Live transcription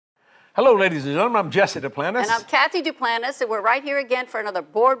Hello, ladies and gentlemen. I'm Jesse Duplantis. And I'm Kathy Duplantis, and we're right here again for another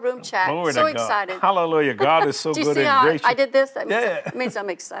boardroom chat. Glory so to God. excited. Hallelujah. God is so Do you good see and how gracious. I did this? That means I'm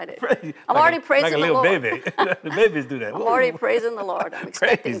excited. I'm already praising like a the little Lord. baby. The babies do that. I'm already praising the Lord. I'm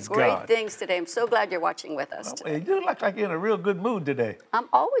expecting Praise great God. things today. I'm so glad you're watching with us today. You look like you're in a real good mood today. I'm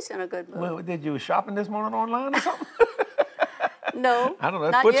always in a good mood. Well, did you shopping this morning online or something? No, I don't know.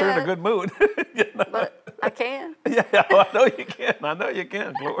 It not puts yet, her in a good mood. You know? but I can. Yeah, I know you can. I know you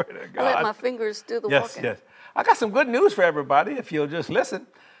can. Glory to God. I let my fingers do the walking. Yes. I got some good news for everybody if you'll just listen.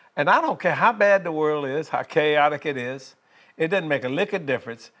 And I don't care how bad the world is, how chaotic it is. It doesn't make a lick of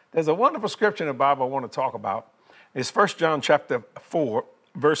difference. There's a wonderful scripture in the Bible I want to talk about. It's 1 John chapter 4,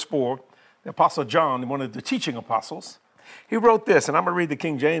 verse 4. The Apostle John, one of the teaching apostles, he wrote this, and I'm going to read the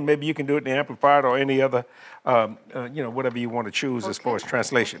King James. Maybe you can do it in the Amplified or any other, whatever you want to choose as far as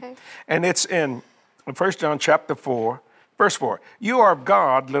translation. Okay. And it's in 1 John chapter 4, verse 4. You are of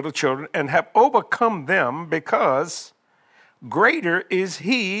God, little children, and have overcome them, because greater is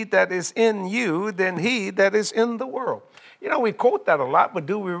he that is in you than he that is in the world. You know, we quote that a lot, but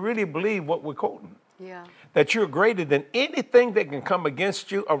do we really believe what we're quoting? Yeah. That you're greater than anything that can come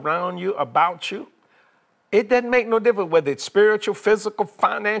against you, around you, about you? It doesn't make no difference whether it's spiritual, physical,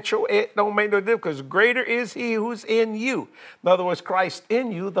 financial. It don't make no difference, because greater is he who's in you. In other words, Christ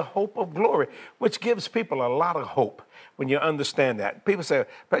in you, the hope of glory, which gives people a lot of hope when you understand that. People say,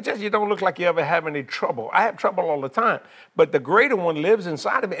 but just you don't look like you ever have any trouble. I have trouble all the time, but the greater one lives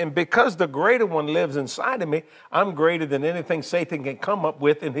inside of me. And because the greater one lives inside of me, I'm greater than anything Satan can come up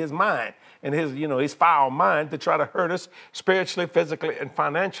with in his mind, in his foul mind, to try to hurt us spiritually, physically, and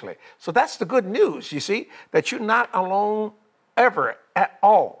financially. So that's the good news, you see, that you're not alone ever at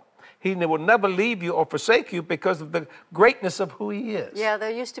all. He will never leave you or forsake you because of the greatness of who he is. Yeah,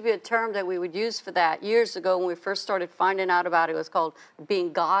 there used to be a term that we would use for that years ago when we first started finding out about it. It was called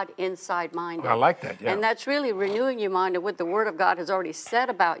being God inside minded. I like that, yeah. And that's really renewing your mind of what the Word of God has already said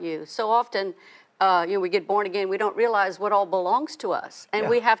about you. So often, we get born again, we don't realize what all belongs to us. And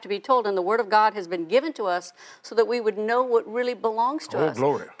we have to be told, and the Word of God has been given to us so that we would know what really belongs to us.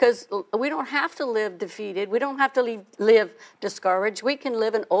 Glory. Because we don't have to live defeated. We don't have to live discouraged. We can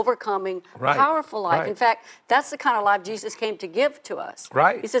live an overcoming, powerful life. Right. In fact, that's the kind of life Jesus came to give to us.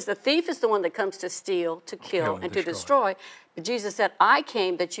 Right. He says the thief is the one that comes to steal, to kill, and to destroy. But Jesus said, I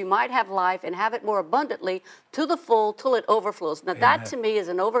came that you might have life and have it more abundantly, to the full, till it overflows. Now, that to me is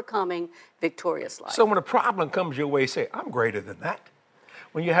an overcoming, victorious life. So when a problem comes your way, say, I'm greater than that.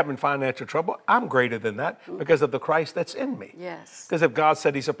 When you're having financial trouble, I'm greater than that because of the Christ that's in me. Yes. Because if God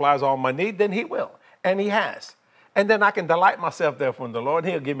said he supplies all my need, then he will. And he has. And then I can delight myself therefore in the Lord,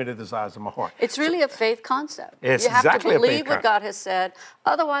 and he'll give me the desires of my heart. It's really a faith concept. It's you have exactly to a faith believe what God has said.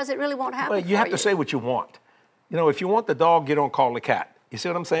 Otherwise, it really won't happen. Well, you have to say what you want. You know, if you want the dog, you don't call the cat. You see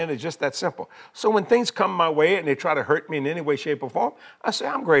what I'm saying? It's just that simple. So when things come my way and they try to hurt me in any way, shape, or form, I say,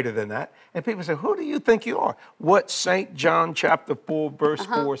 I'm greater than that. And people say, who do you think you are? What St. John chapter 4, verse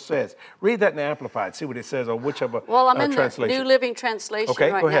 4 says. Read that in the Amplified. See what it says, or whichever Well, I'm in translation. the New Living Translation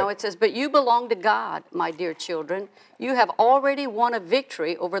right now. It says, but you belong to God, my dear children. You have already won a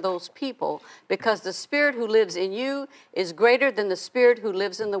victory over those people, because the Spirit who lives in you is greater than the Spirit who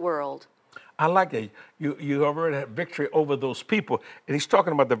lives in the world. I like that. You already have victory over those people. And he's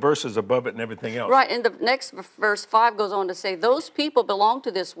talking about the verses above it and everything else. Right. And the next verse 5 goes on to say, those people belong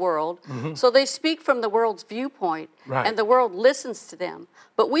to this world, so they speak from the world's viewpoint, and the world listens to them.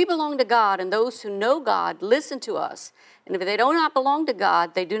 But we belong to God, and those who know God listen to us. And if they do not belong to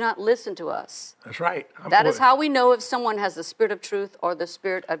God, they do not listen to us. That's right. That is how we know if someone has the spirit of truth or the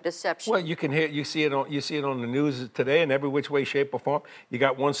spirit of deception. Well, you see it on the news today in every which way, shape, or form. You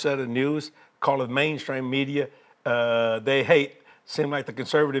got one set of news, call it mainstream media. They hate, seem like the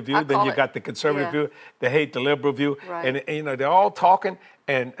conservative view. Then you got the conservative view. They hate the liberal view. Right. And they're all talking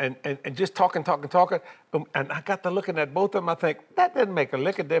and just talking. And I got to looking at both of them. I think that doesn't make a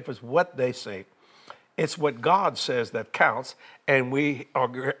lick of difference what they say. It's what God says that counts, and we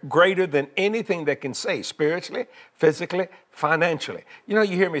are greater than anything that can say, spiritually, physically, financially. You know,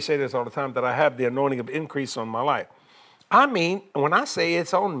 you hear me say this all the time, that I have the anointing of increase on my life. I mean, when I say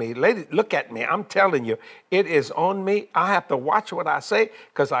it's on me, ladies, look at me. I'm telling you, it is on me. I have to watch what I say,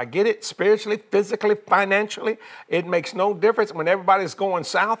 because I get it spiritually, physically, financially. It makes no difference. When everybody's going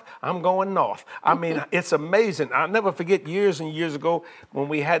south, I'm going north. I mean, it's amazing. I'll never forget years and years ago when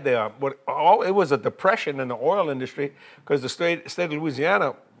we had it was a depression in the oil industry, because the state of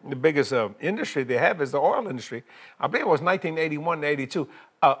Louisiana, the biggest industry they have is the oil industry. I believe it was 1981 to 82.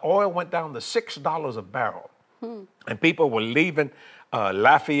 Oil went down to $6 a barrel. And people were leaving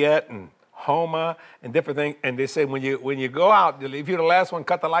Lafayette and Homa, and different things. And they say when you go out, if you're the last one,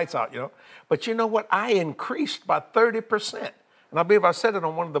 cut the lights out, But you know what? I increased by 30%. And I believe I said it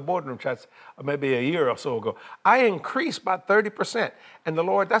on one of the boardroom chats maybe a year or so ago. I increased by 30%. And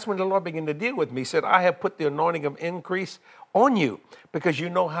that's when the Lord began to deal with me. He said, I have put the anointing of increase on you because you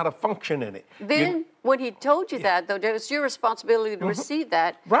know how to function in it. Then when he told you that, though, it was your responsibility to receive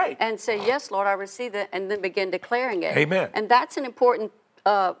that. Right. And say, yes, Lord, I receive that, and then begin declaring it. Amen. And that's an important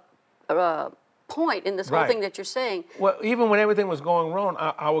point in this whole thing that you're saying. Well, even when everything was going wrong,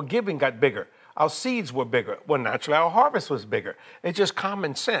 our giving got bigger. Our seeds were bigger. Well, naturally, our harvest was bigger. It's just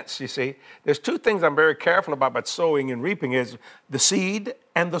common sense, you see. There's two things I'm very careful about sowing and reaping is the seed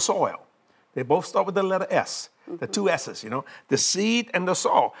and the soil. They both start with the letter S, the two S's, the seed and the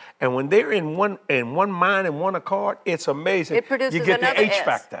soil. And when they're in one mind and one accord, it's amazing. It produces you get another the H S.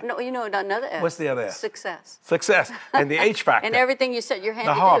 factor. No, another S. What's the other S? Success. Success. And the H factor. And everything you set your hand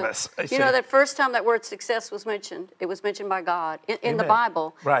the to harvest. do. That first time that word success was mentioned, it was mentioned by God. In the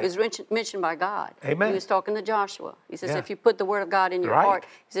Bible, it was mentioned by God. Amen. He was talking to Joshua. He says, if you put the word of God in your heart,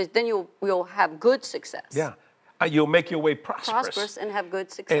 he says, then you'll have good success. Yeah. You'll make your way prosperous. And have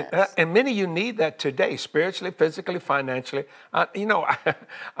good success. And many of you need that today, spiritually, physically, financially.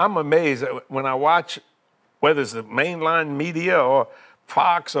 I'm amazed when I watch, whether it's the mainline media or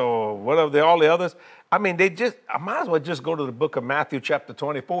Fox or whatever, all the others. I mean, I might as well just go to the book of Matthew chapter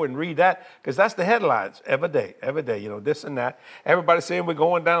 24 and read that, because that's the headlines every day, this and that. Everybody's saying we're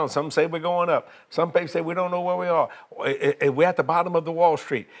going down. Some say we're going up. Some people say we don't know where we are. We're at the bottom of the Wall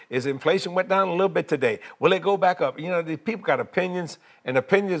Street. Is inflation went down a little bit today? Will it go back up? These people got opinions, and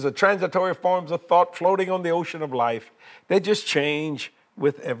opinions are transitory forms of thought floating on the ocean of life. They just change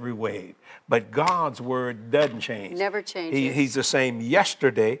with every wave. But God's word doesn't change. Never changes. He's the same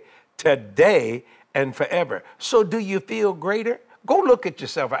yesterday, today, and forever. So do you feel greater? Go look at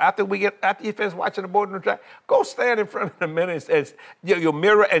yourself. After you finish watching the boardroom track, go stand in front of the mirror and your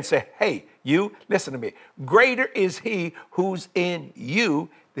mirror and say, hey, you, listen to me. Greater is he who's in you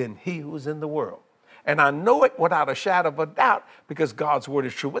than he who's in the world. And I know it without a shadow of a doubt because God's word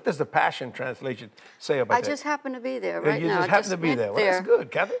is true. What does the Passion Translation say about that? I just happen to be there right now. You just happen to be there. Well, that's good,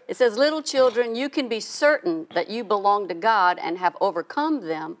 Kathy. It says, little children, you can be certain that you belong to God and have overcome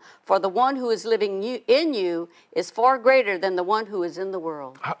them, for the one who is living in you is far greater than the one who is in the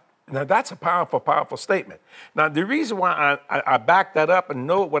world. Now, that's a powerful, powerful statement. Now, the reason why I back that up and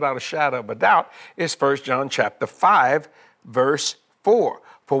know it without a shadow of a doubt is 1 John chapter 5, verse 4.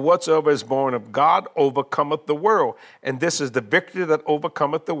 For whatsoever is born of God overcometh the world. And this is the victory that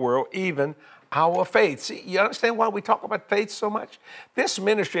overcometh the world, even our faith. See, you understand why we talk about faith so much? This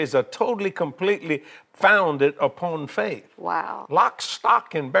ministry is totally, completely founded upon faith. Wow. Lock,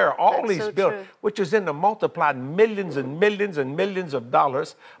 stock, and barrel. All these bills, which is in the multiplied millions and millions and millions of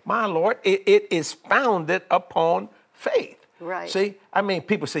dollars. My Lord, it is founded upon faith. Right. See, I mean,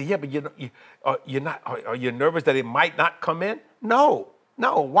 people say, yeah, but are you nervous that it might not come in? No.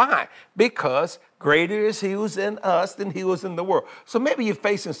 Why? Because greater is he who's in us than he who's in the world. So maybe you're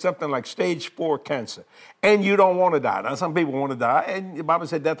facing something like stage 4 cancer, and you don't want to die. Now, some people want to die, and the Bible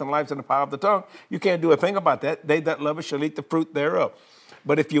said death and life is in the power of the tongue. You can't do a thing about that. They that love us shall eat the fruit thereof.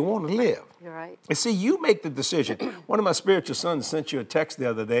 But if you want to live, you're right. And see, you make the decision. One of my spiritual sons sent you a text the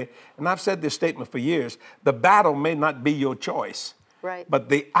other day, and I've said this statement for years. The battle may not be your choice, right, but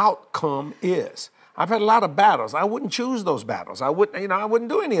the outcome is. I've had a lot of battles. I wouldn't choose those battles. I wouldn't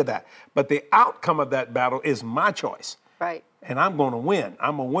do any of that. But the outcome of that battle is my choice. Right. And I'm going to win.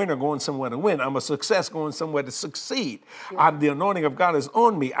 I'm a winner going somewhere to win. I'm a success going somewhere to succeed. Yeah. The anointing of God is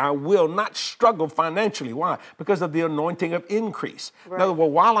on me. I will not struggle financially. Why? Because of the anointing of increase. Right. In other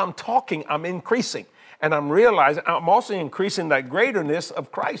words, while I'm talking, I'm increasing. And I'm realizing I'm also increasing that greaterness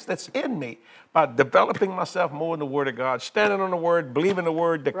of Christ that's in me by developing myself more in the Word of God, standing on the Word, believing the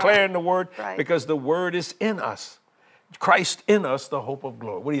Word, declaring the Word, because the Word is in us. Christ in us, the hope of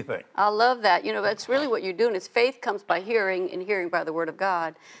glory. What do you think? I love that. That's really what you're doing. Is faith comes by hearing, and hearing by the Word of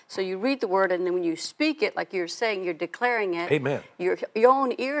God. So you read the Word, and then when you speak it, like you're saying, you're declaring it. Amen. Your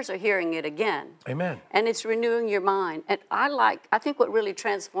own ears are hearing it again. Amen. And it's renewing your mind. And I think what really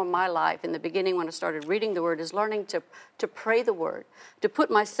transformed my life in the beginning when I started reading the Word is learning to pray the Word, to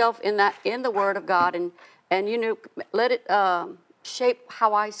put myself in the Word of God, and let it shape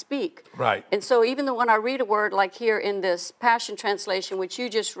how I speak. Right. And so even when I read a word like here in this Passion Translation, which you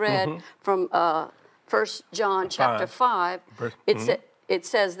just read from 1 John chapter 5, it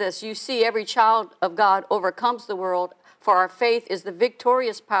says this, you see every child of God overcomes the world, for our faith is the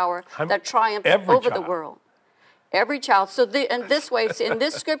victorious power that triumphs over the world. Every child. So in this way, in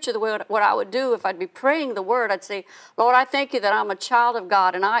this scripture, the way what I would do if I'd be praying the word, I'd say, Lord, I thank you that I'm a child of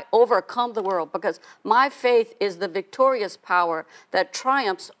God and I overcome the world because my faith is the victorious power that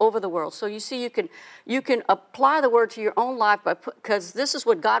triumphs over the world. So you see, you can apply the word to your own life because this is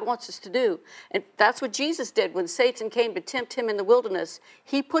what God wants us to do. And that's what Jesus did when Satan came to tempt him in the wilderness.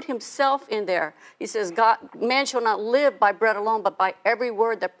 He put himself in there. He says, man shall not live by bread alone, but by every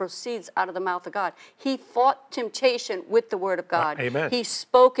word that proceeds out of the mouth of God. He fought temptation with the word of God. Amen. He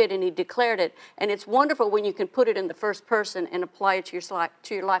spoke it and he declared it. And it's wonderful when you can put it in the first person and apply it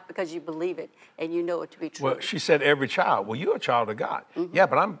to your life because you believe it and you know it to be true. Well, she said every child. Well, you're a child of God. Yeah,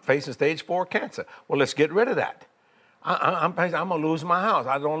 but I'm facing stage 4 cancer. Well, let's get rid of that. I'm going to lose my house.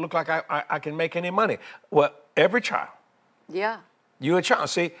 I don't look like I can make any money. Well, every child. Yeah. You're a child.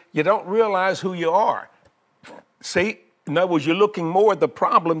 See, you don't realize who you are. See, in other words, you're looking more at the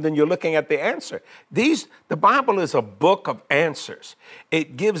problem than you're looking at the answer. The Bible is a book of answers.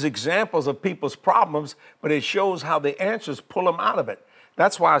 It gives examples of people's problems, but it shows how the answers pull them out of it.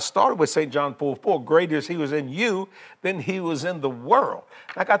 That's why I started with St. John 4:4, greater is he was in you than he was in the world.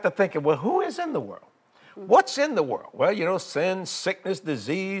 I got to thinking, well, who is in the world? What's in the world? Well, sin, sickness,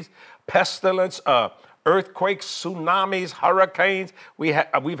 disease, pestilence, earthquakes, tsunamis, hurricanes.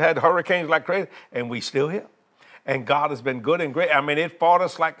 We've had hurricanes like crazy, and we still here. And God has been good and great. I mean, it fought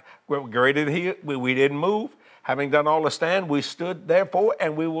us like greater than he. We didn't move. Having done all to stand, we stood therefore,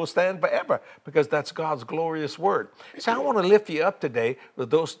 and we will stand forever because that's God's glorious word. So I want to lift you up today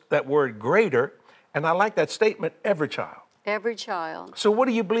with that word greater. And I like that statement, every child. Every child. So what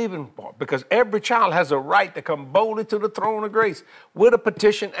are you believing for? Because every child has a right to come boldly to the throne of grace with a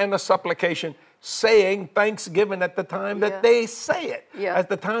petition and a supplication, saying thanksgiving at the time that they say it, at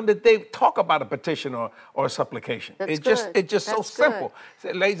the time that they talk about a petition or a supplication. That's it's just so simple.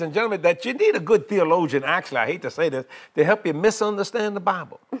 So, ladies and gentlemen, that you need a good theologian, actually, I hate to say this, to help you misunderstand the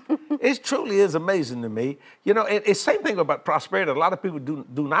Bible. It truly is amazing to me. You know, it's the same thing about prosperity. A lot of people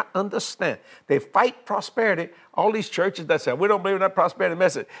do not understand. They fight prosperity. All these churches that say, we don't believe in that prosperity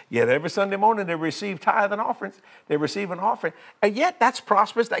message. Yet every Sunday morning they receive tithe and offerings. They receive an offering. And yet that's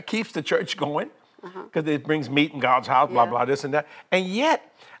prosperous. That keeps the church going because it brings meat in God's house, blah, blah, this and that. And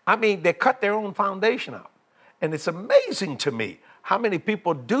yet, I mean, they cut their own foundation out. And it's amazing to me how many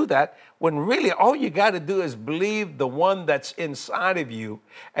people do that when really all you got to do is believe the one that's inside of you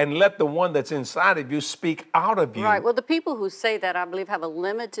and let the one that's inside of you speak out of you. Right. Well, the people who say that, I believe, have a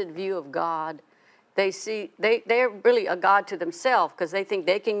limited view of God. They're really a God to themselves because they think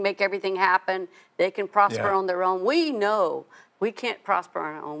they can make everything happen. They can prosper on their own. We know we can't prosper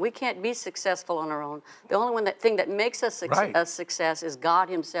on our own. We can't be successful on our own. The only thing that makes us a success is God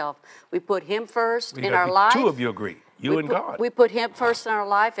himself. We put him first in our life. Two of you agree. You and God. We put him first in our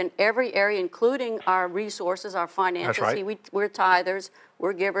life in every area, including our resources, our finances. That's right. We're tithers,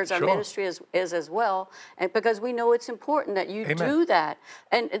 we're givers. Our ministry is as well, and because we know it's important that you do that.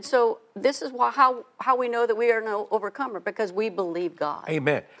 And so this is how we know that we are no overcomer, because we believe God.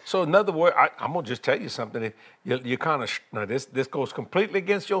 Amen. So in other words, I'm gonna just tell you something. You kind of now this goes completely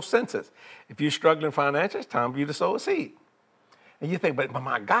against your senses. If you're struggling financially, it's time for you to sow a seed. And you think, but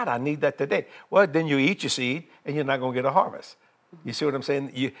my God, I need that today. Well, then you eat your seed and you're not going to get a harvest. You see what I'm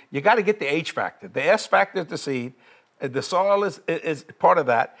saying? You got to get the H factor. The S factor is the seed. The soil is part of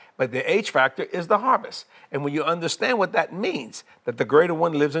that, but the H factor is the harvest. And when you understand what that means, that the greater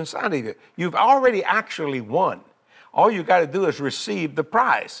one lives inside of you, you've already actually won. All you got to do is receive the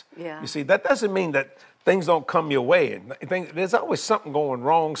prize. Yeah. You see, that doesn't mean that things don't come your way. And there's always something going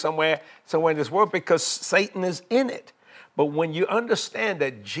wrong somewhere in this world because Satan is in it. But when you understand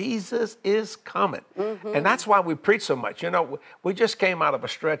that Jesus is coming, and that's why we preach so much. You know, we just came out of a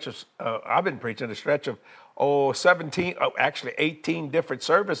stretch of, I've been preaching a stretch of, 18 different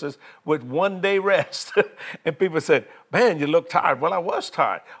services with 1 day rest. And people said, man, you look tired. Well, I was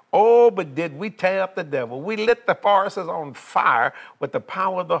tired. Oh, but did we tear up the devil? We lit the forests on fire with the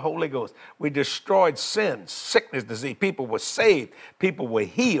power of the Holy Ghost. We destroyed sin, sickness, disease. People were saved. People were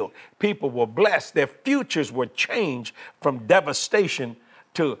healed. People were blessed. Their futures were changed from devastation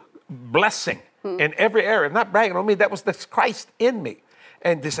to blessing in every area. I'm not bragging on me. That was the Christ in me.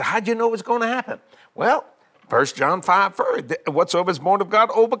 And they said, how'd you know it's going to happen? Well, 1 John 5:4, whatsoever is born of God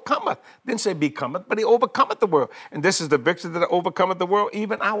overcometh. Didn't say becometh, but he overcometh the world. And this is the victory that overcometh the world,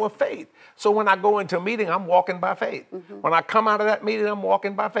 even our faith. So when I go into a meeting, I'm walking by faith. When I come out of that meeting, I'm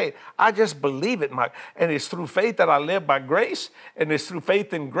walking by faith. I just believe it, Mike. And it's through faith that I live by grace. And it's through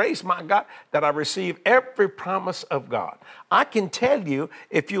faith in grace, my God, that I receive every promise of God. I can tell you,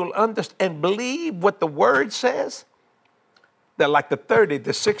 if you'll understand and believe what the word says, that like the 30,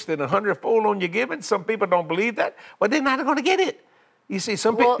 the 60, and 100-fold on your giving. Some people don't believe that, but they're not going to get it. You see,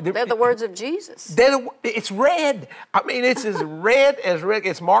 some Well, people... they're the words of Jesus. It's red. I mean, it's as red as red.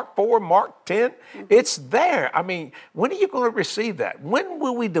 It's Mark 4, Mark 10. It's there. I mean, when are you going to receive that? When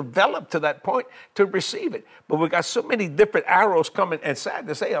will we develop to that point to receive it? But we got so many different arrows coming, and sad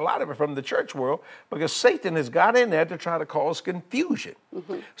to say, a lot of it from the church world, because Satan has got in there to try to cause confusion.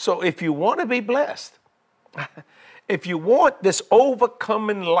 So if you want to be blessed, if you want this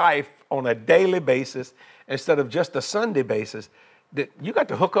overcoming life on a daily basis instead of just a Sunday basis, that you got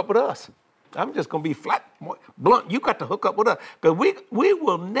to hook up with us. I'm just going to be flat, blunt. You got to hook up with us. Because we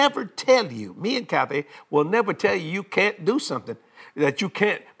will never tell you, me and Kathy will never tell you can't do something, that you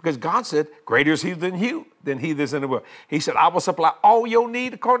can't. Because God said, greater is he than you, than he that's in the world. He said, I will supply all your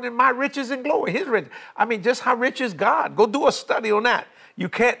need according to my riches and glory. His riches. I mean, just how rich is God? Go do a study on that. You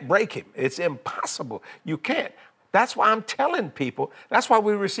can't break him. It's impossible. You can't. That's why I'm telling people, that's why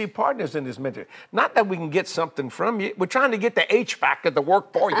we receive partners in this ministry. Not that we can get something from you. We're trying to get the H factor to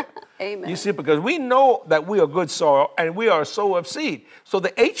work for you. Amen. You see, because we know that we are good soil and we are a sower of seed. So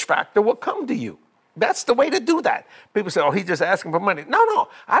the H factor will come to you. That's the way to do that. People say, oh, he's just asking for money. No,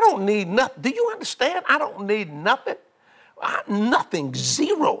 I don't need nothing. Do you understand? I don't need nothing. Nothing,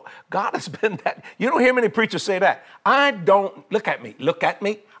 zero. God has been that. You don't hear many preachers say that. Look at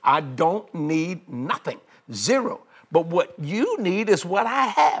me. I don't need nothing. Zero. But what you need is what I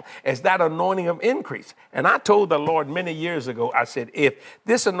have, is that anointing of increase. And I told the Lord many years ago, I said, if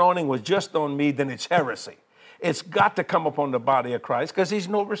this anointing was just on me, then it's heresy. It's got to come upon the body of Christ because he's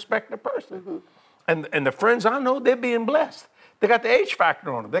no respecter person. And the friends I know, they're being blessed. They got the H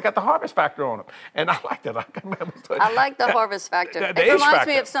factor on them. They got the harvest factor on them. And I like that. I like the harvest factor. It reminds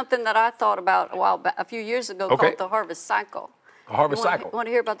me of something that I thought about a few years ago called the harvest cycle. The harvest cycle. You want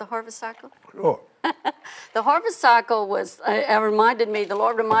to hear about the harvest cycle? Sure. The harvest cycle was, the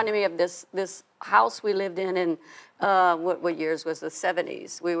Lord reminded me of this house we lived in what years was the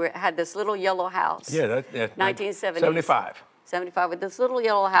 70s. We had this little yellow house. Yeah, that's 1970s. 75 with this little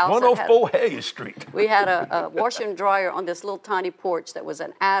yellow house. 104 Hayes Street. We had a washer and dryer on this little tiny porch that was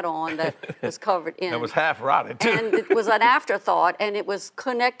an add-on that was covered in. That was half rotted too. And it was an afterthought, and it was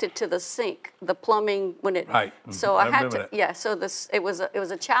connected to the sink, the plumbing when it. Right. So I had to. That. Yeah. So it was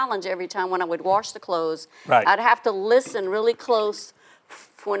a challenge every time when I would wash the clothes. Right. I'd have to listen really close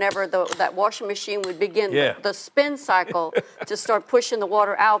whenever that washing machine would begin the spin cycle to start pushing the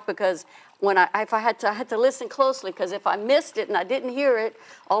water out, because I had to listen closely, because if I missed it and I didn't hear it,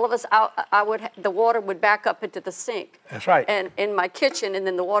 all of us the water would back up into the sink. That's right. And in my kitchen, and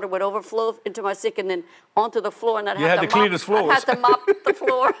then the water would overflow into my sink and then onto the floor, and I'd have to clean the floors. I had to mop the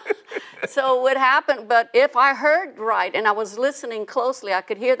floor. So what happened? But if I heard right and I was listening closely, I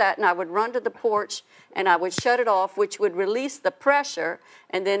could hear that, and I would run to the porch and I would shut it off, which would release the pressure,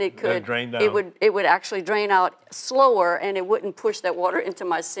 and then it could drain down. It would actually drain out slower, and it wouldn't push that water into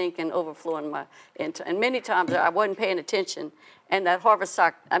my sink and overflow and many times I wasn't paying attention, and that harvest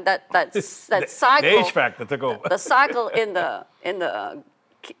cycle, that cycle, the H factor took over. The cycle in the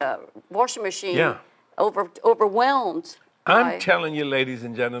washing machine overwhelmed. I'm telling you, ladies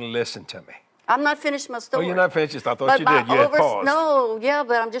and gentlemen, listen to me. I'm not finished my story. Oh, you're not finished? I thought you did. You had paused. No,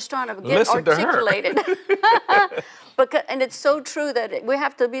 but I'm just trying to get articulated. And it's so true that we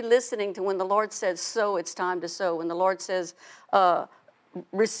have to be listening to when the Lord says sow, it's time to sow. When the Lord says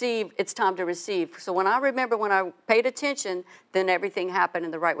receive, it's time to receive. So when I paid attention, then everything happened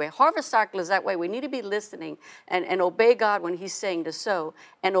in the right way. Harvest cycle is that way. We need to be listening and obey God when he's saying to sow,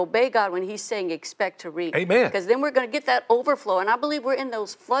 and obey God when he's saying expect to reap. Amen. Because then we're going to get that overflow. And I believe we're in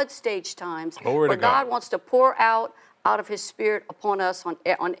those flood stage times where God wants to pour out of his spirit upon us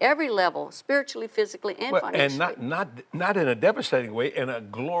on every level, spiritually, physically, and financially. And not in a devastating way, in a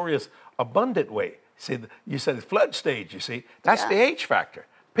glorious, abundant way. See, you said the flood stage, you see. That's the H factor.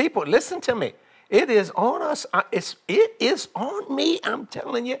 People, listen to me. It is on us. It is on me. I'm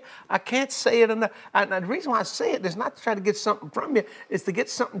telling you. I can't say it enough. And the reason why I say it is not to try to get something from you. It's to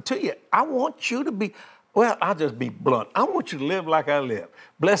get something to you. I want you to be, I'll just be blunt. I want you to live like I live.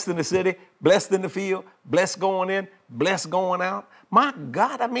 Blessed in the city, blessed in the field, blessed going in, blessed going out. My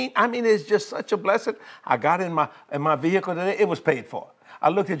God, I mean, it's just such a blessing. I got in my vehicle today. It was paid for. I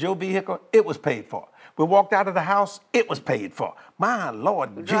looked at your vehicle, it was paid for. We walked out of the house, it was paid for. My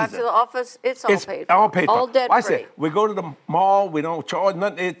Lord Jesus. Drive to the office, it's all paid for. All paid for. All debt free. I said, we go to the mall, we don't charge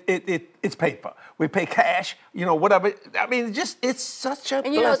nothing, it's paid for. We pay cash, whatever. I mean, it's such a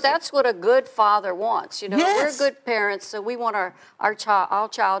blessing. And that's what a good father wants. Yes. We're good parents, so we want our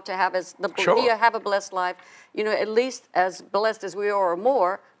child to have have a blessed life. At least as blessed as we are or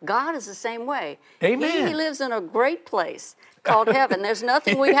more. God is the same way. Amen. He lives in a great place. called heaven. There's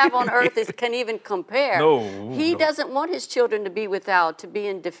nothing we have on earth that can even compare. No, He no. doesn't want his children to be without, to be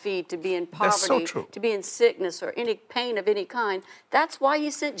in defeat, to be in poverty, That's so true. to be in sickness or any pain of any kind. That's why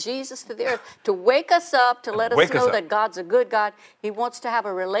he sent Jesus to the earth, to wake us up, to let us wake us know up. that God's a good God. He wants to have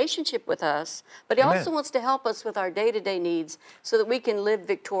a relationship with us, but he Amen. also wants to help us with our day-to-day needs so that we can live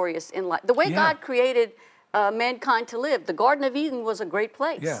victorious in life. The way Yeah. God created mankind to live. The Garden of Eden was a great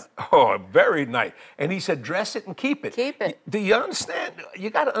place. Yeah. Oh, very nice. And he said, dress it and keep it. Keep it. Do you understand? You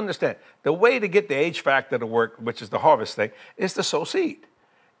got to understand. The way to get the H factor to work, which is the harvest thing, is to sow seed.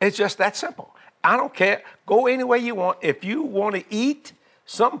 It's just that simple. I don't care. Go any way you want. If you want to eat,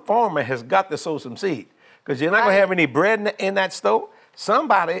 some farmer has got to sow some seed. Because you're not going to have any bread in that stove.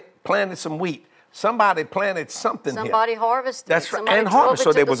 Somebody planted some wheat. Somebody planted something here. Somebody harvested. That's right. Somebody And drove harvest. it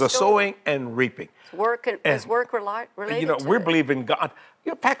So to there the was a store. sowing and reaping. Is work related You know, to we're it? believing God.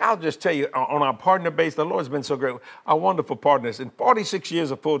 In fact, I'll just tell you, on our partner base, the Lord's been so great. Our wonderful partners. In 46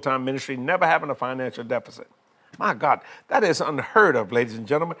 years of full-time ministry, never having a financial deficit. My God, that is unheard of, ladies and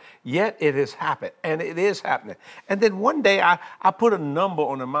gentlemen. Yet it has happened, and it is happening. And then one day, I put a number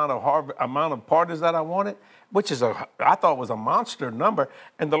on the amount of partners that I wanted, which is I thought was a monster number.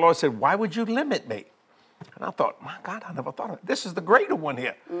 And the Lord said, "Why would you limit me?" And I thought, my God, I never thought of it. This is the greater one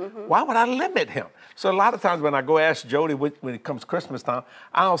here. Mm-hmm. Why would I limit him? So a lot of times when I go ask Jody when it comes Christmas time,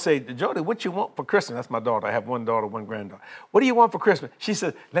 I'll say, Jody, what you want for Christmas? That's my daughter. I have one daughter, one granddaughter. What do you want for Christmas? She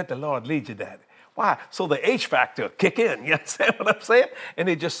says, let the Lord lead you, Daddy. Why? So the H factor kick in. You understand what I'm saying? And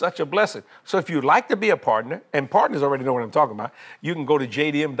it's just such a blessing. So if you'd like to be a partner, and partners already know what I'm talking about, you can go to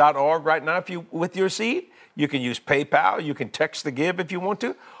jdm.org right now with your seed. You can use PayPal. You can text to give if you want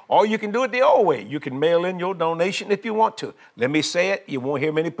to. Or you can do it the old way. You can mail in your donation if you want to. Let me say it. You won't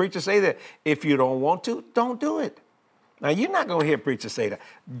hear many preachers say that. If you don't want to, don't do it. Now, you're not going to hear preachers say that.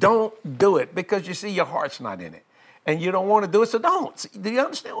 Don't do it because you see your heart's not in it. And you don't want to do it, so don't. Do you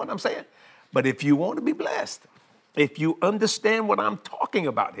understand what I'm saying? But if you want to be blessed, if you understand what I'm talking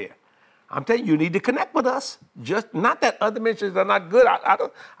about here, I'm telling you, you need to connect with us. Just not that other ministries are not good.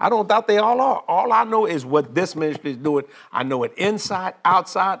 I don't doubt they all are. All I know is what this ministry is doing. I know it inside,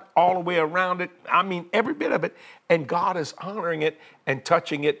 outside, all the way around it. I mean, every bit of it. And God is honoring it and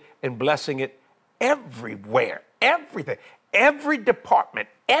touching it and blessing it everywhere. Everything. Every department,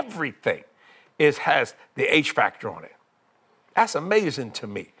 everything has the H factor on it. That's amazing to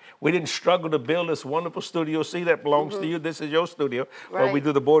me. We didn't struggle to build this wonderful studio. See, that belongs to you. This is your studio. Right. Where we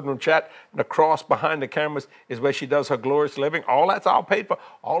do the boardroom chat. And the cross behind the cameras is where she does her glorious living. All that's all paid for.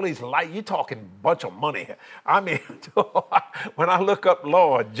 All these lights, you're talking a bunch of money here. I mean, when I look up,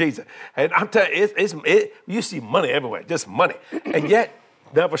 Lord Jesus, and I'm telling you, you see money everywhere, just money. And yet,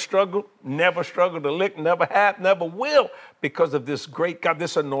 never struggled to lick, never have, never will, because of this great God,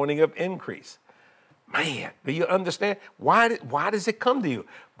 this anointing of increase. Man, do you understand? Why does it come to you?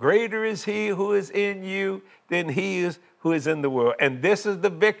 Greater is he who is in you than he is who is in the world. And this is the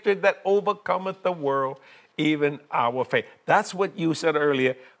victory that overcometh the world, even our faith. That's what you said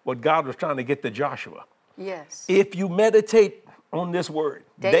earlier, what God was trying to get to Joshua. Yes. If you meditate on this word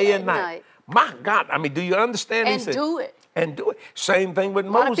day and night, night. my God, I mean, do you understand? And do it. And do it. Same thing with A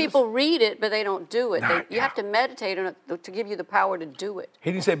Moses. lot of people read it, but they don't do it. Nah, You have to meditate on it to give you the power to do it.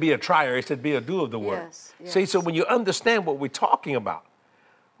 He didn't say be a trier, he said be a doer of the word. Yes, See, yes. so when you understand what we're talking about,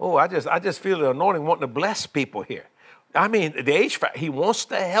 I just feel the anointing wanting to bless people here. I mean, the HVAC, he wants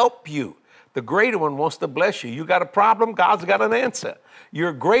to help you. The greater one wants to bless you. You got a problem, God's got an answer.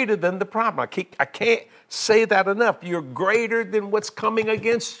 You're greater than the problem. I can't say that enough. You're greater than what's coming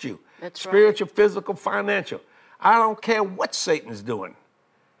against you. That's right. Spiritual, physical, financial. I don't care what Satan's doing.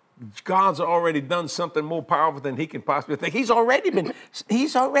 God's already done something more powerful than he can possibly think. He's already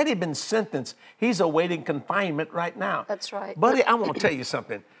been sentenced. He's awaiting confinement right now. That's right. Buddy, I want to tell you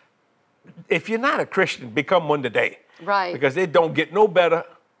something. If you're not a Christian, become one today. Right. Because it don't get no better,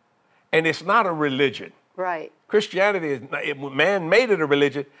 and it's not a religion. Right. Christianity is not, man made it a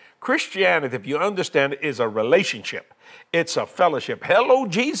religion. Christianity, if you understand it, is a relationship. It's a fellowship. Hello,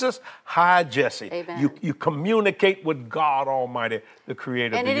 Jesus. Hi, Jesse. Amen. You communicate with God Almighty, the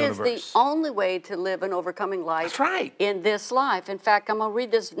creator And of the it universe. is the only way to live an overcoming life. That's right. In this life. In fact, I'm going to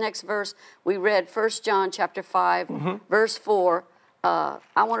read this next verse. We read 1 John chapter 5, verse 4. I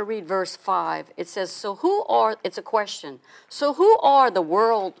want to read verse 5. It says, it's a question. So who are the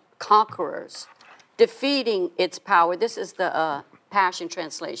world conquerors, defeating its power? This is the Passion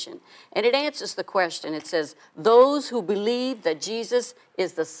Translation. And it answers the question. It says, those who believe that Jesus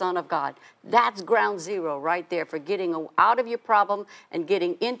is the Son of God. That's ground zero right there for getting out of your problem and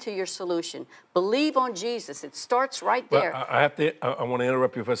getting into your solution. Believe on Jesus. It starts right there. Well, I want to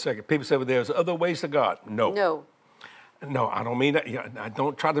interrupt you for a second. People say, well, there's other ways to God. No. No. No, I don't mean that.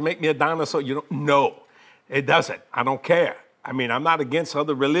 Don't try to make me a dinosaur. No, it doesn't. I don't care. I mean, I'm not against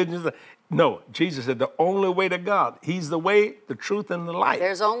other religions. No, Jesus said the only way to God. He's the way, the truth, and the life.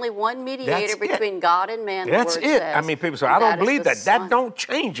 There's only one mediator That's between God and man. That's the word it. says, I mean, people say, I don't believe that. That don't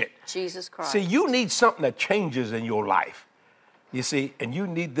change it. Jesus Christ. See, you need something that changes in your life. You see, and you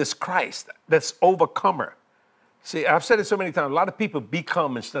need this Christ that's overcomer. See, I've said it so many times. A lot of people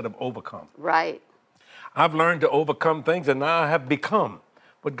become instead of overcome. Right. I've learned to overcome things, and now I have become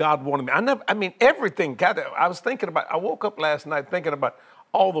what God wanted me. I mean, everything. Kathy, I woke up last night thinking about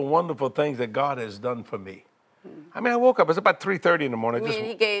all the wonderful things that God has done for me. I mean, I woke up, it's about 3:30 in the morning.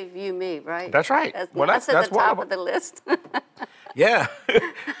 He gave you me, right? That's right. That's at the top of the list. Yeah.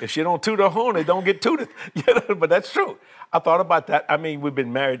 If she don't toot her horn, it don't get tooted. But that's true. I thought about that. I mean, we've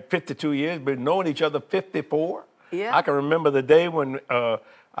been married 52 years, been knowing each other 54. Yeah. I can remember the day when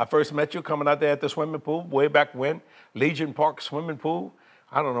I first met you coming out there at the swimming pool, way back when, Legion Park swimming pool.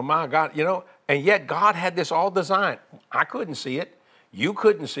 I don't know, my God, and yet God had this all designed. I couldn't see it. You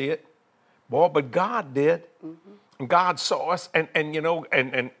couldn't see it. Boy, but God did. Mm-hmm. And God saw us, and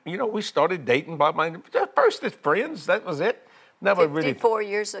we started dating, first as friends, that was it. Never 54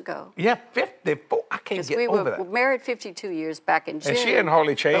 years ago. Yeah, 54. I can't get over that. We were married 52 years back in June. And she hadn't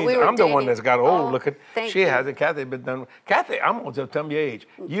hardly changed. I'm the one that's got old looking. She hasn't. Kathy been done. Kathy, I'm going to tell you your age.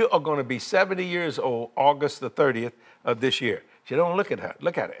 You are going to be 70 years old August the 30th of this year. She don't look at her.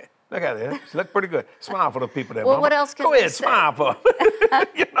 Look at her. Look at her. She look pretty good. Smile for the people there. Well, Mama. what else can Go ahead, say? smile for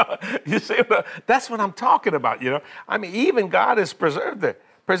her. You see, that's what I'm talking about. I mean, even God has preserved it.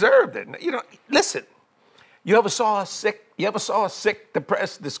 Listen. You ever saw us sick? You ever saw us sick,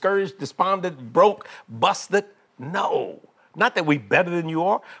 depressed, discouraged, despondent, broke, busted? No. Not that we're better than you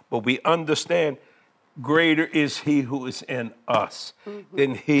are, but we understand greater is he who is in us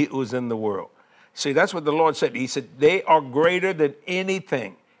than he who is in the world. See, that's what the Lord said. He said, they are greater than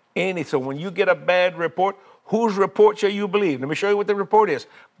anything. So when you get a bad report, whose report shall you believe? Let me show you what the report is.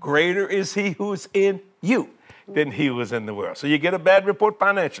 Greater is he who is in you than he was in the world. So you get a bad report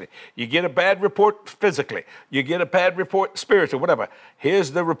financially. You get a bad report physically. You get a bad report spiritually, whatever.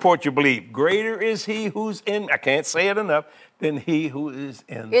 Here's the report you believe. Greater is he who's in, I can't say it enough, than he who is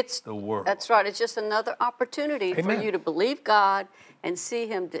in the world. That's right. It's just another opportunity for you to believe God and see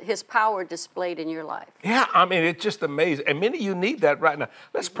his power displayed in your life. Yeah, I mean, it's just amazing. And many of you need that right now.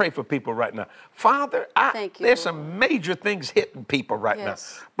 Let's pray for people right now. Father, there's some major things hitting people right now.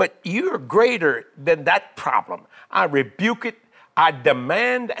 But you're greater than that problem. I rebuke it. I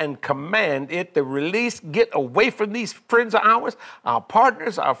demand and command it to release, get away from these friends of ours, our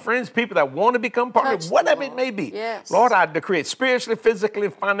partners, our friends, people that want to become partners, whatever it may be. Yes. Lord, I decree it spiritually, physically,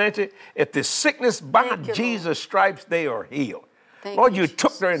 financially. If there's sickness, by Jesus' stripes, they are healed. Lord, you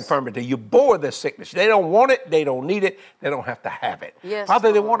took their infirmity. You bore their sickness. They don't want it. They don't need it. They don't have to have it. Yes, Father,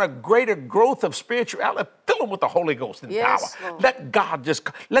 Lord. they want a greater growth of spirituality. Fill them with the Holy Ghost and power. Lord. Let God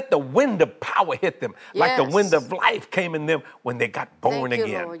let the wind of power hit them like the wind of life came in them when they got born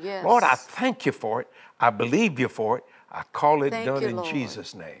again. Lord. Yes. Lord, I thank you for it. I believe you for it. I call it done in Lord.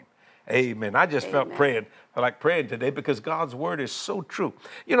 Jesus' name. Amen. I just felt praying today because God's word is so true.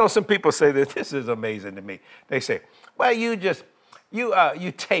 Some people say that this is amazing to me. They say, well, you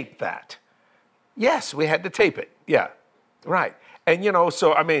taped that. Yes, we had to tape it. Yeah, right. And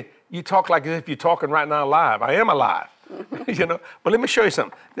so I mean, you talk like as if you're talking right now live. I am alive. But let me show you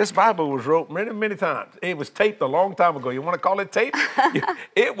something. This Bible was wrote many, many times. It was taped a long time ago. You want to call it taped?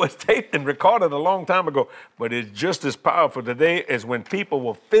 It was taped and recorded a long time ago. But it's just as powerful today as when people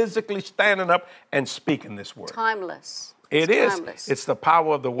were physically standing up and speaking this word. Timeless. It is. It's the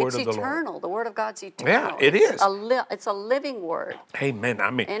power of the word of the Lord. It's eternal. The word of God's eternal. Yeah, it is. It's a living word. Amen.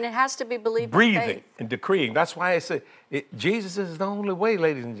 I mean, and it has to be believed breathing in faith. and decreeing. That's why I say Jesus is the only way,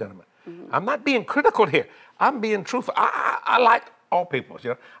 ladies and gentlemen. Mm-hmm. I'm not being critical here. I'm being truthful. I like all people.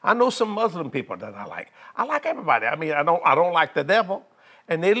 I know some Muslim people that I like. I like everybody. I mean, I don't like the devil.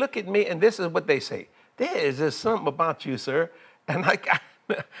 And they look at me, and this is what they say. There is just something about you, sir. And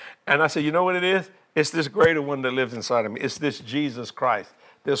I say, you know what it is? It's this greater one that lives inside of me. It's this Jesus Christ,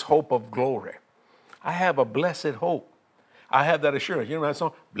 this hope of glory. I have a blessed hope. I have that assurance. You know that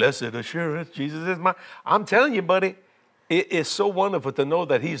song? Blessed assurance, Jesus is mine. I'm telling you, buddy, it is so wonderful to know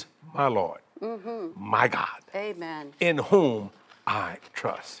that he's my Lord, my God, Amen. In whom I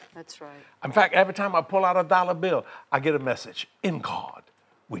trust. That's right. In fact, every time I pull out a dollar bill, I get a message. In God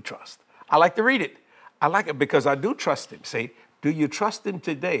we trust. I like to read it. I like it because I do trust him. See, do you trust him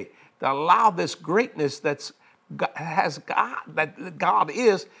today to allow this greatness that God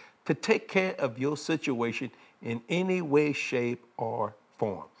is to take care of your situation in any way, shape, or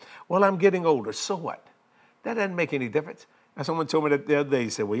form? Well, I'm getting older. So what? That doesn't make any difference. And someone told me that the other day. He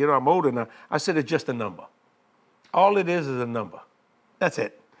said, well, I'm older now. I said, it's just a number. All it is a number. That's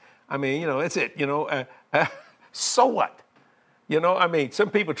it. I mean, it's it. So what? Some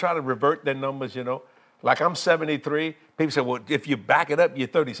people try to revert their numbers, Like I'm 73. People say, well, if you back it up, you're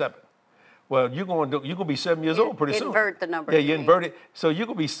 37. Well, you're going to be 7 years old pretty soon. Invert the number. Yeah, you invert it. So you're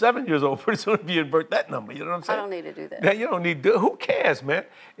going to be 7 years old pretty soon if you invert that number. You know what I'm saying? I don't need to do that. Yeah, you don't need to. Who cares, man?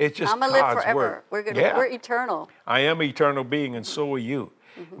 It's just I'm going to live forever. Word. We're eternal. I am an eternal being, and so are you.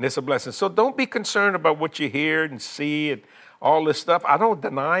 And it's a blessing. So don't be concerned about what you hear and see and all this stuff. I don't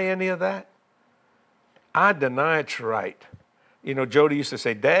deny any of that. I deny it's right. Jody used to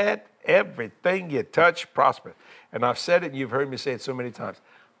say, Dad, everything you touch prospers. And I've said it, and you've heard me say it so many times.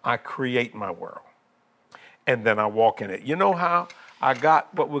 I create my world, and then I walk in it. You know how I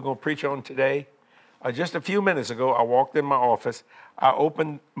got what we're going to preach on today? Just a few minutes ago, I walked in my office. I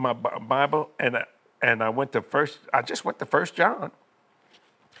opened my Bible, and I went to I just went to 1 John,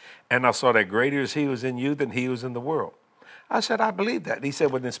 and I saw that greater is he who is in you than he who is in the world. I said, I believe that. He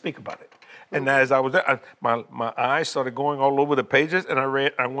said, well, then speak about it. And as I was there, my eyes started going all over the pages, and I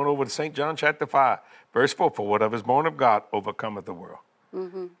went over to St. John chapter 5, verse 4, for whatever is born of God overcometh the world.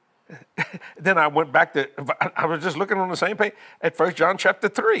 Mm-hmm. Then I went back I was just looking on the same page at 1 John chapter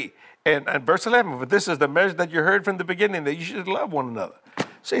 3 and verse 11. But this is the measure that you heard from the beginning, that you should love one another.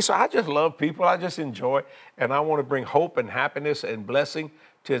 See, so I just love people. I just enjoy, and I want to bring hope and happiness and blessing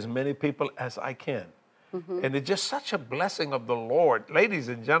to as many people as I can. Mm-hmm. And it's just such a blessing of the Lord. Ladies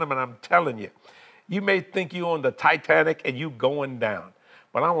and gentlemen, I'm telling you, you may think you're on the Titanic and you going down.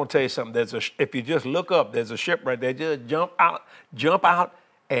 But I want to tell you something. If you just look up, there's a ship right there. Just jump out,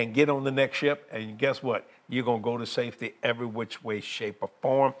 and get on the next ship. And guess what? You're going to go to safety every which way, shape, or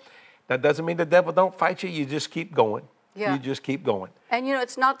form. That doesn't mean the devil don't fight you. You just keep going. Yeah. You just keep going. And,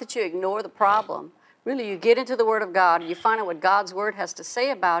 it's not that you ignore the problem. Really, you get into the Word of God, you find out what God's Word has to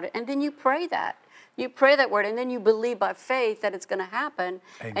say about it, and then you pray that. You pray that word, and then you believe by faith that it's going to happen.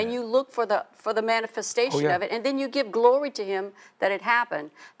 Amen. And you look for the manifestation of it, and then you give glory to Him that it happened.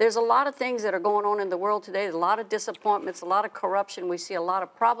 There's a lot of things that are going on in the world today, a lot of disappointments, a lot of corruption. We see a lot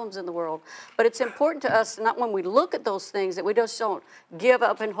of problems in the world. But it's important to us, not when we look at those things, that we just don't give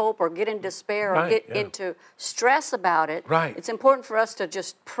up in hope or get in despair or get into stress about it. Right. It's important for us to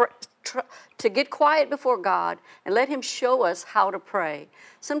just to get quiet before God and let Him show us how to pray.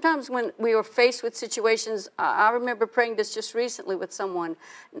 Sometimes when we are faced with situations, I remember praying this just recently with someone.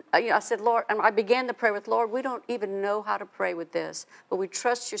 I said, Lord, and I began to pray with, Lord, we don't even know how to pray with this, but we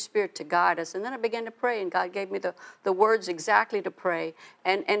trust your Spirit to guide us. And then I began to pray, and God gave me the words exactly to pray.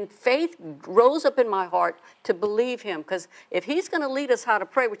 And faith rose up in my heart to believe Him, because if He's going to lead us how to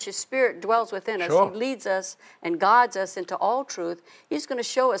pray, which His Spirit dwells within us, He leads us and guides us into all truth, He's going to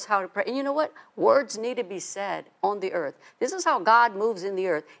show us how to pray. And you know what? Words need to be said on the earth. This is how God moves in the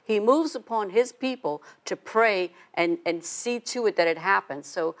earth. He moves upon His people to pray and see to it that it happens.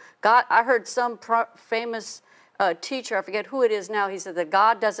 So God, I heard some famous teacher, I forget who it is now, he said that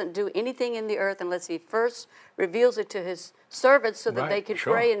God doesn't do anything in the earth unless He first reveals it to His servants so that they can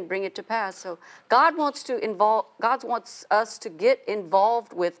pray and bring it to pass. So God wants us to get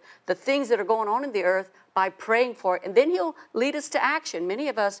involved with the things that are going on in the earth by praying for it, and then He'll lead us to action. Many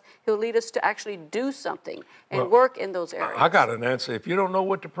of us, He'll lead us to actually do something and work in those areas. I got an answer. If you don't know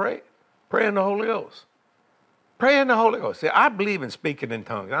what to pray, pray in the Holy Ghost. Pray in the Holy Ghost. See, I believe in speaking in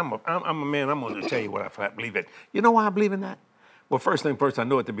tongues. I'm a man. I'm going to tell you what I believe in. You know why I believe in that? Well, first thing first, I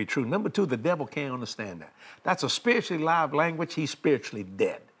know it to be true. Number two, the devil can't understand that. That's a spiritually live language. He's spiritually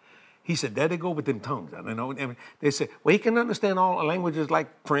dead. He said, there they go with them tongues. And they said, well, he can understand all languages like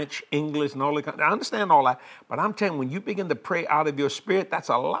French, English, and all that. I understand all that. But I'm telling you, when you begin to pray out of your spirit, that's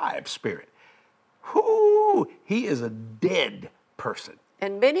a live spirit. He is a dead person.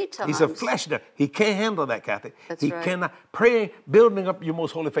 And many times. He's a flesh dead. He can't handle that, Kathy. That's he right. cannot. Praying, building up your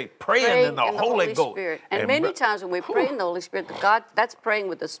most holy faith. Praying in the Holy Ghost. Spirit. And many times when we pray in the Holy Spirit, God, that's praying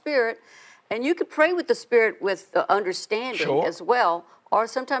with the Spirit. And you could pray with the Spirit with the understanding as well. Or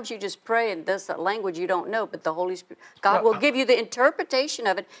sometimes you just pray and there's a language you don't know, but the Holy Spirit, God will give you the interpretation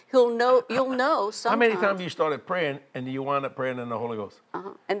of it. You'll know sometimes. How many times you started praying and you wound up praying in the Holy Ghost?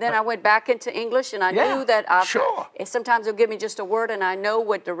 And then I went back into English, and I knew that sometimes He'll give me just a word and I know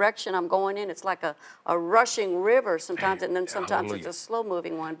what direction I'm going in. It's like a rushing river sometimes, and then sometimes it's a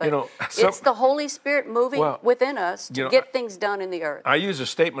slow-moving one. But it's the Holy Spirit moving within us to get things done in the earth. I use a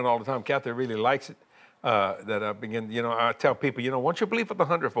statement all the time. Kathy really likes it. That I begin, I tell people, once you believe for the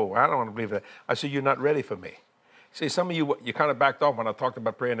 100-fold, I don't want to believe that. I say, you're not ready for me. See, some of you kind of backed off when I talked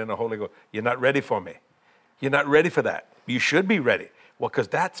about praying in the Holy Ghost. You're not ready for me. You're not ready for that. You should be ready. Well, because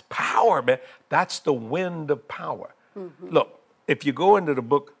that's power, man. That's the wind of power. Look, if you go into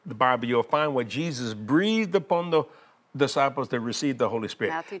the Bible, you'll find where Jesus breathed upon the disciples that received the Holy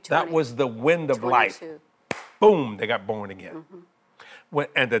Spirit. Matthew 20, that was the wind of 22. life. Boom, they got born again.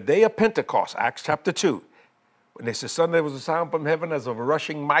 And the day of Pentecost, Acts chapter 2, when they said, suddenly there was a sound from heaven as of a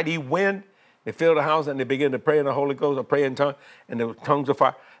rushing mighty wind. They filled the house and they began to pray in the Holy Ghost, or pray in tongues, and there were tongues of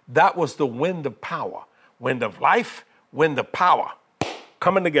fire. That was the wind of power. Wind of life, wind of power.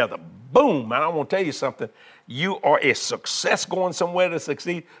 Coming together. Boom. And I want to tell you something. You are a success going somewhere to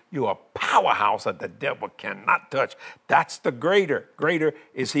succeed. You are a powerhouse that the devil cannot touch. That's the greater. Greater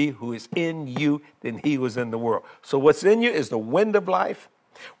is he who is in you than he who is in the world. So what's in you is the wind of life.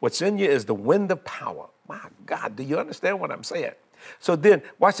 What's in you is the wind of power. My God, do you understand what I'm saying? So then,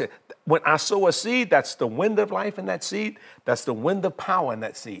 watch it. When I sow a seed, that's the wind of life in that seed. That's the wind of power in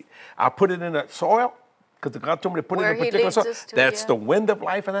that seed. I put it in the soil, because God told me to put it in a particular soil. That's the wind of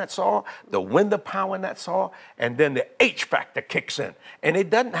life in that soil, the wind of power in that soil, and then the H factor kicks in. And it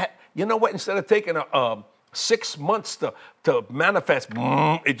doesn't have, you know what, instead of taking 6 months to manifest,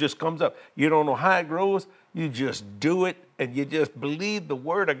 it just comes up. You don't know how it grows, you just do it, and you just believe the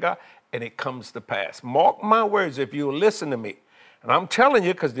word of God, and it comes to pass. Mark my words, if you listen to me. And I'm telling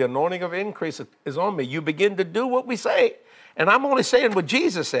you, because the anointing of increase is on me, you begin to do what we say. And I'm only saying what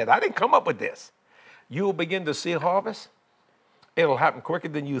Jesus said. I didn't come up with this. You will begin to see harvest. It'll happen quicker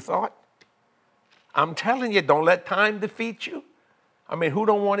than you thought. I'm telling you, don't let time defeat you. I mean, who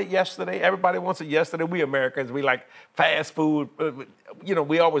don't want it yesterday? Everybody wants it yesterday. We Americans, we like fast food.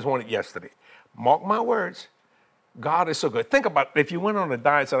 We always want it yesterday. Mark my words. God is so good. Think about it. If you went on a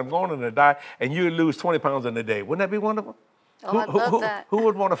diet, said, I'm going on a diet, and you lose 20 pounds in a day. Wouldn't that be wonderful? Oh, I love that. Who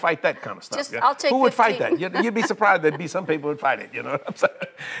would want to fight that kind of stuff? I'll take Who would 15. fight that? You'd be surprised there'd be some people who would fight it, you know what I'm saying?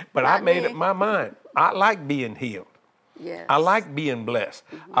 But I made up my mind. I like being healed. Yes. I like being blessed.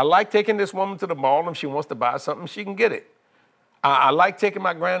 I like taking this woman to the mall, and if she wants to buy something, she can get it. I like taking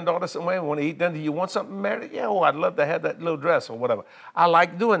my granddaughter somewhere and want to eat dinner. Do you want something, Mary? Yeah, I'd love to have that little dress or whatever. I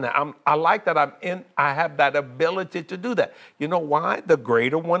like doing that. I like that I have that ability to do that. You know why? The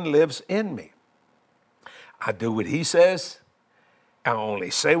greater one lives in me. I do what he says. I only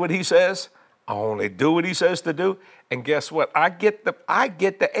say what he says. I only do what he says to do. And guess what? I get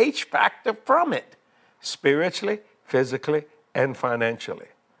the H factor from it, spiritually, physically, and financially.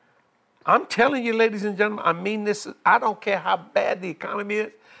 I'm telling you, ladies and gentlemen, I mean this. I don't care how bad the economy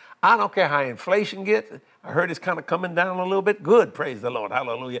is. I don't care how inflation gets. I heard it's kind of coming down a little bit. Good, praise the Lord,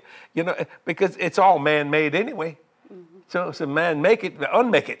 hallelujah. Because it's all man-made anyway. So it's a man make it,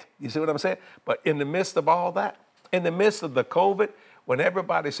 unmake it. You see what I'm saying? But in the midst of all that, in the midst of the COVID, when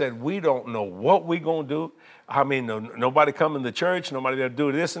everybody said, we don't know what we're going to do, I mean, nobody coming to church, nobody to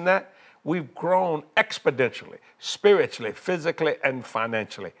do this and that, we've grown exponentially, spiritually, physically, and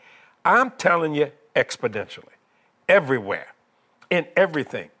financially. I'm telling you, exponentially, everywhere, in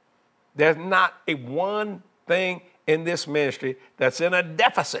everything. There's not a one thing in this ministry that's in a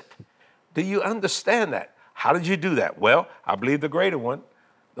deficit. Do you understand that? How did you do that? Well, I believe the greater one,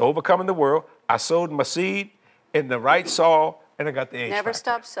 the overcoming the world. I sowed my seed in the right soil, and I got the H Never factor.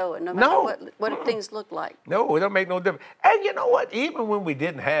 stop sowing, no matter what things look like. No, it don't make no difference. And you know what? Even when we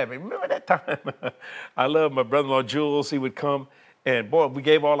didn't have it, remember that time? I love my brother-in-law, Jules. He would come, and boy, we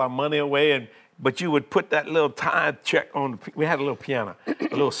gave all our money away, but you would put that little tithe check on, we had a little piano, a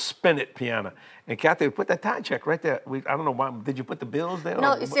little spin-it piano. And Kathy would put that tithe check right there. I don't know why, did you put the bills there?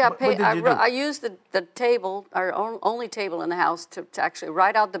 No, you see, I used the table, our only table in the house, to actually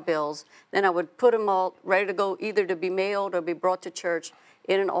write out the bills. Then I would put them all ready to go, either to be mailed or be brought to church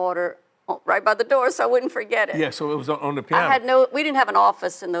in an order right by the door, so I wouldn't forget it. Yeah, so it was on the piano. We didn't have an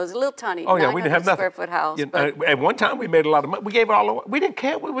office in those, a little tiny, we didn't have nothing. square foot house. At one time, we made a lot of money. We gave it all away. We didn't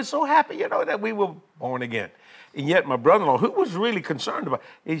care. We were so happy, that we were born again. And yet my brother-in-law, who was really concerned about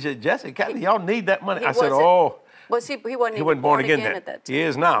it, he said, Jesse, Kelly, y'all need that money. I said, oh. Well, see, he wasn't born again at that time. He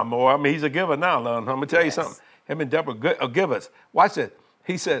is now. I mean, he's a giver now, Lon. I'm going to tell you something. Him and Deborah are givers. Watch this.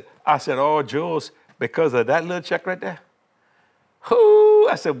 I said, oh, Jules, because of that little check right there. Whoo!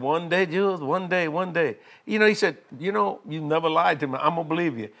 I said, one day, Jules, one day. He said, you never lied to me. I'm going to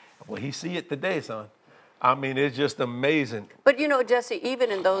believe you. Well, he see it today, son. I mean, it's just amazing. But Jesse,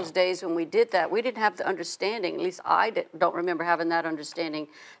 even in those days when we did that, we didn't have the understanding, at least I don't remember having that understanding,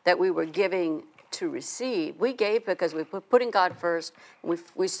 that we were giving to receive. We gave because we were putting God first.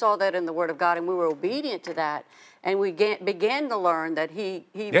 We saw that in the Word of God, and we were obedient to that. And we began to learn that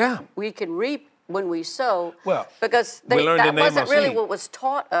we can reap when we sow. Well, because that wasn't really what was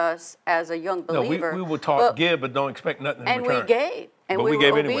taught us as a young believer. No, we were taught give, but don't expect nothing in return. And we gave. And but we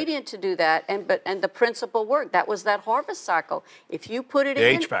gave were anyway. obedient to do that, and the principle worked. That was that harvest cycle. If you put it The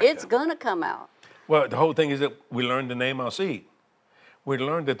in, H factor. it's gonna come out. Well, the whole thing is that we learned to name our seed. We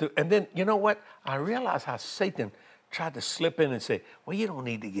learned to, and then you know what? I realized how Satan tried to slip in and say, "Well, you don't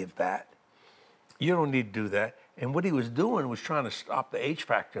need to give that. You don't need to do that." And what he was doing was trying to stop the H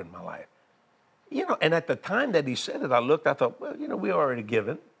factor in my life. You know, and at the time that he said it, I thought, well, you know, we already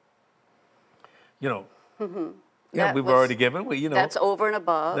given. You know, yeah, That we've was- already given. We, you know, That's over and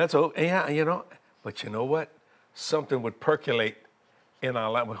above. that's all. Yeah, you know, but you know what? Something would percolate in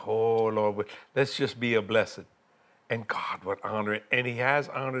our life. Oh Lord, let's just be a blessing, and God would honor it, and He has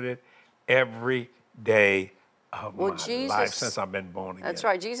honored it every day of my life since I've been born again. That's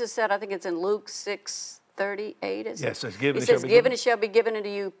right. Jesus said, I think it's in Luke 6:38. Is Yes, it? it's given, He it shall says, be "Given given." it shall be given unto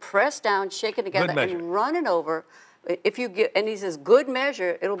you, pressed down, shaken together, measure. and running over." If you get, and he says, "Good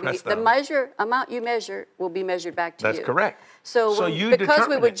measure, it'll be Pressed the down. amount you measure will be measured back to you." That's correct. So, So when- you because we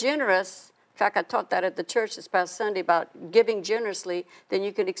determine were it. generous, in fact, I taught that at the church this past Sunday about giving generously, then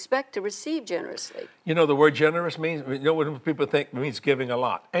you can expect to receive generously. You know, the word generous means, you know what people think it means giving a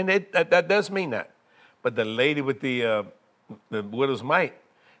lot. And that does mean that. But the lady with the widow's mite,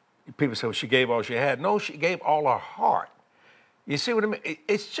 people say, well, she gave all she had. No, she gave all her heart. You see what I mean?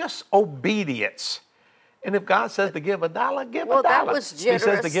 It's just obedience. And if God says to give $1, give $1. Well, that was If He says to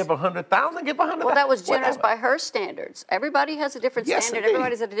generous. give 100,000, give 100,000. Well, that was generous Whatever. by her standards. Everybody has a different Yes, standard. indeed.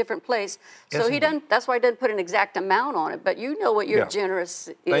 Everybody's at a different place. So Yes, he indeed. doesn't. That's why he doesn't put an exact amount on it. But you know what your Yeah. generous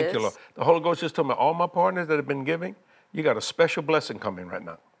is. Thank you, Lord. The Holy Ghost just told me, all my partners that have been giving, you got a special blessing coming right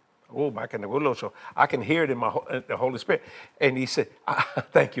now. Oh, back in the willow show. I can hear it in the Holy Spirit. And He said,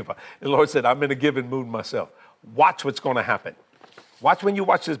 thank you, Father. The Lord said, I'm in a giving mood myself. Watch what's going to happen. Watch when you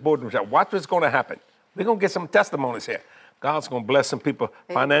watch this boardroom show. Watch what's going to happen. We're going to get some testimonies here. God's going to bless some people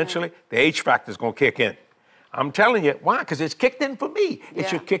financially. The H factor is going to kick in. I'm telling you. Why? Because it's kicked in for me. It Yeah.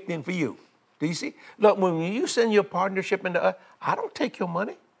 should kick in for you. Do you see? Look, when you send your partnership into us, I don't take your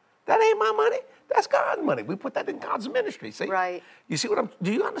money. That ain't my money. That's God's money. We put that in God's ministry. See? Right. You see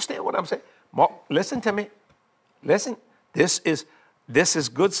do you understand what I'm saying? Listen to me. Listen. This is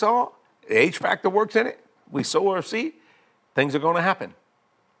good soil. The H factor works in it. We sow our seed. Things are going to happen.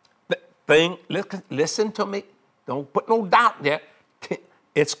 Listen to me. Don't put no doubt there.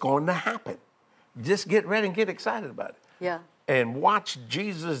 It's going to happen. Just get ready and get excited about it. Yeah. And watch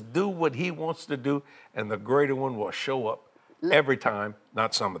Jesus do what He wants to do, and the greater one will show up every time,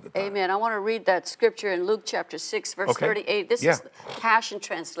 not some of the time. Amen. I want to read that scripture in Luke chapter 6, verse Okay. 38. This Yeah. is the Passion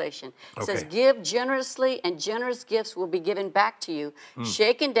Translation. It says, Okay. "Give generously, and generous gifts will be given back to you, Hmm.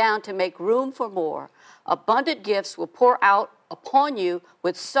 shaken down to make room for more. Abundant gifts will pour out upon you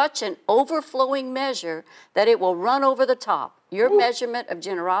with such an overflowing measure that it will run over the top. Your measurement of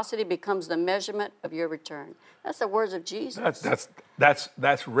generosity becomes the measurement of your return." That's the words of Jesus.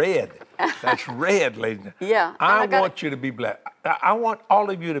 That's red. That's red, ladies. Yeah, I and I want you to be blessed. I want all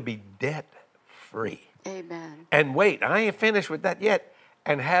of you to be debt free. Amen. And wait, I ain't finished with that yet.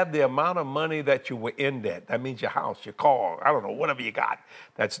 And have the amount of money that you were in debt. That means your house, your car, I don't know, whatever you got.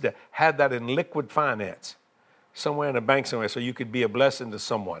 Have that in liquid finance, somewhere in a bank somewhere, so you could be a blessing to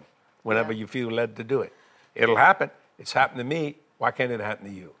someone whenever you feel led to do it. It'll happen. It's happened to me. Why can't it happen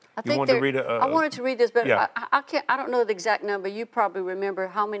to you? I You think wanted to read I wanted to read this, but yeah. I can't. I don't know the exact number. You probably remember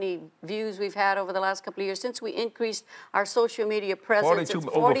how many views we've had over the last couple of years since we increased our social media presence. 42 It's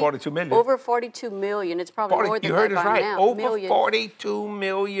over 42 million. Over 42 million. It's probably more than you heard that us by right. now. Over million. 42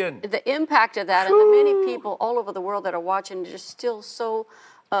 million. The impact of that, and the many people all over the world that are watching, just still so.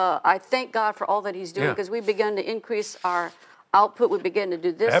 I thank God for all that He's doing, Yeah. because we've begun to increase our output. We began to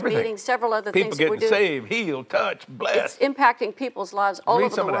do this Everything. meeting, several other People things that we're getting doing. saved, healed, touched, It's blessed. impacting people's lives all Read over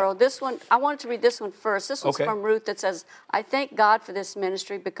the some of that. world. This one, I wanted to read this one first. This one's Okay. from Ruth that says, "I thank God for this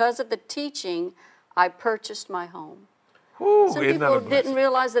ministry. Because of the teaching, I purchased my home." Whew, Some isn't that a people didn't blessing?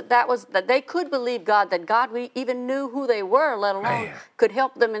 realize that they could believe God, that God even knew who they were, let alone Man. could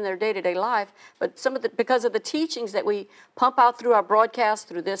help them in their day-to-day life. But because of the teachings that we pump out through our broadcast,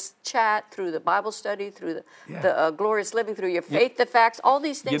 through this chat, through the Bible study, through the glorious living, through your faith, the facts, all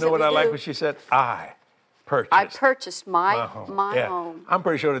these things. You know that what we I like do, when she said, I purchased. I purchased my home. my Yeah. home. I'm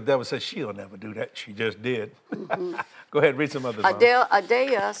pretty sure the devil said she'll never do that. She just did. Go ahead, read some others. Mom.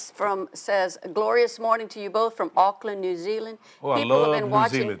 Adea says, "Glorious morning to you both from Auckland, New Zealand." Oh, I People love have been New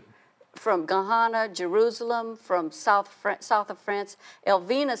watching Zealand. from Ghana, Jerusalem, from south of France.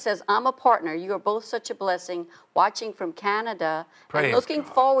 Elvina says, "I'm a partner. You are both such a blessing. Watching from Canada Praise and looking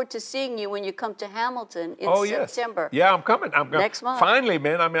God. forward to seeing you when you come to Hamilton in Yes. September." Yeah, I'm coming. I'm coming. Next month. Finally,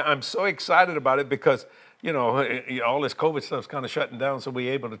 man. I mean, I'm so excited about it because, you know, all this COVID stuff's kind of shutting down, so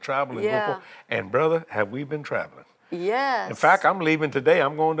we're able to travel and Yeah. go forth. And brother, have we been traveling? Yes. In fact, I'm leaving today.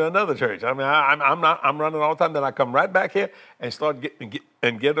 I'm going to another church. I mean, I'm running all the time. Then I come right back here and start get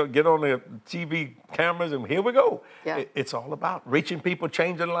on the TV cameras, and here we go. Yeah. It's all about reaching people,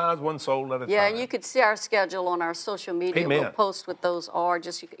 changing lives, one soul at a time. Yeah, and you could see our schedule on our social media. Amen. We'll post what those are.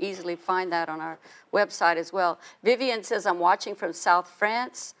 Just you can easily find that on our website as well. Vivian says, I'm watching from South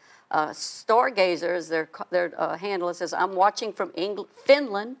France. Stargazer is their handle. It says, I'm watching from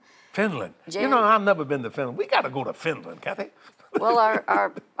Finland. Finland. Jan- You know, I've never been to Finland. We got to go to Finland, Kathy. Well,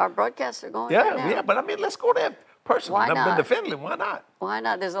 our broadcasts are going right now. Yeah, but I mean, let's go there personally. Why Never not? been to Finland. Why not? Why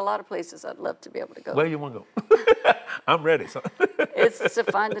not? There's a lot of places I'd love to be able to go. Where you want to go? I'm ready. So. It's to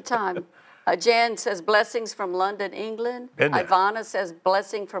find the time. Jan says, blessings from London, England. Been there. Ivana says,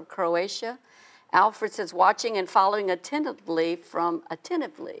 blessing from Croatia. Alfred says, watching and following attentively from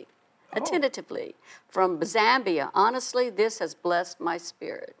Zambia. Honestly, this has blessed my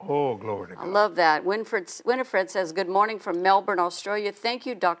spirit. Oh, glory to God. I love that. Winifred says, good morning from Melbourne, Australia. Thank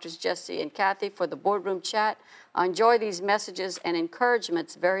you, Drs. Jesse and Kathy, for the boardroom chat. I enjoy these messages and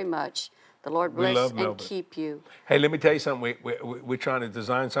encouragements very much. The Lord bless and keep you. Hey, let me tell you something. We're trying to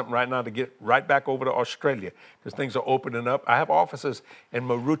design something right now to get right back over to Australia because things are opening up. I have offices in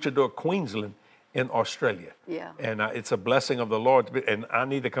Maroochydore, Queensland, in Australia. Yeah. And it's a blessing of the Lord, and I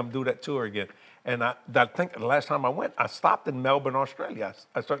need to come do that tour again. And I think the last time I went, I stopped in Melbourne, Australia.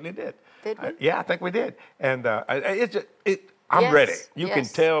 I certainly did. Did we? Yeah, I think we did. And I'm Yes, ready. You can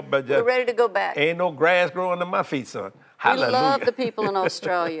yes. tell, but We're ready to go back. ain't no grass growing under my feet, son. Hallelujah. We love the people in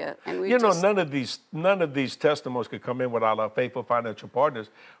Australia. And we none of these testimonies could come in without our faithful financial partners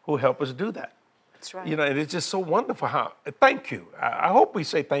who help us do that. That's right. You know, and it's just so wonderful how, thank you. I hope we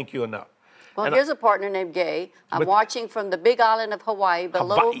say thank you enough. Well, And here's a partner named Gay. I'm watching from the big island of Hawaii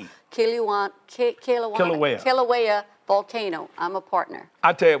below Kilauea volcano. I'm a partner.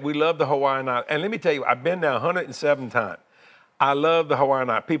 I tell you, we love the Hawaiian Island. And let me tell you, I've been there 107 times. I love the Hawaiian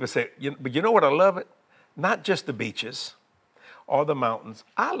Island. People say, but you know what I love it? Not just the beaches or the mountains.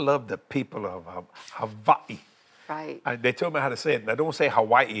 I love the people of Hawaii. Right. They told me how to say it. They don't say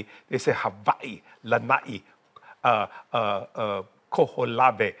Hawaii. They say Hawaii, Lanai,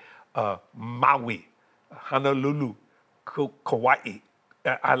 Koholave, Maui, Honolulu, Kauai.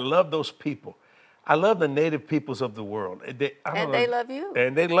 I love those people. I love the native peoples of the world. They love you.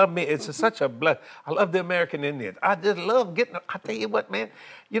 And they love me. It's such a blessing. I love the American Indians. I just love getting, I tell you what, man,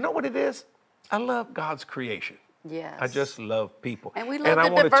 you know what it is? I love God's creation. Yes. I just love people. And we love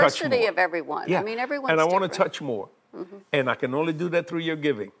the diversity of everyone. Yeah. I mean, everyone's And I want to different. touch more. Mm-hmm. And I can only do that through your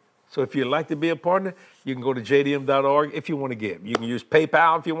giving. So if you'd like to be a partner, you can go to jdm.org if you want to give. You can use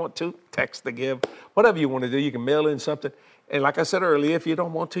PayPal if you want to, text to give, whatever you want to do. You can mail in something. And like I said earlier, if you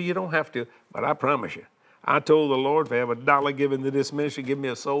don't want to, you don't have to. But I promise you, I told the Lord, if I have $1 given to this ministry, give me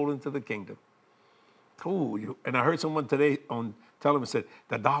a soul into the kingdom. Ooh, and I heard someone today on television said,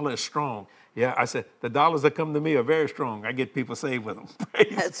 the dollar is strong. Yeah, I said, the dollars that come to me are very strong. I get people saved with them.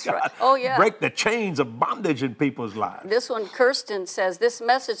 Praise That's God. right. Oh, yeah. Break the chains of bondage in people's lives. This one, Kirsten says, this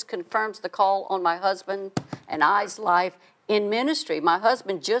message confirms the call on my husband and I's life in ministry. My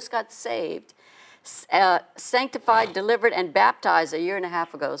husband just got saved, sanctified, delivered, and baptized 1.5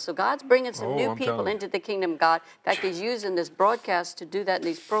 years ago. So God's bringing some new people into the kingdom of God. In fact, He's using this broadcast to do that in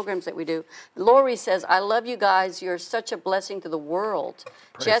these programs that we do. Lori says, I love you guys. You're such a blessing to the world.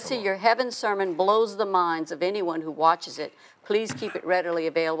 Praise Jesse, the Lord. your heaven sermon blows the minds of anyone who watches it. Please keep it readily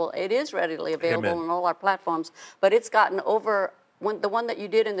available. It is readily available Amen. on all our platforms, but it's gotten over. The one that you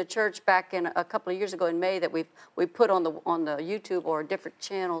did in the church back in a couple of years ago in May that we put on the YouTube or different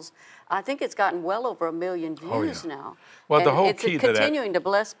channels, I think it's gotten well over 1 million views now. Well, and the whole it's key to that continuing to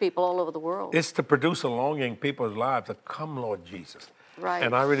bless people all over the world. is to produce a longing in people's lives to come, Lord Jesus. Right.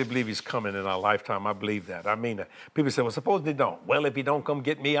 And I really believe He's coming in our lifetime. I believe that. I mean, people say, well, suppose He don't. Well, if He don't come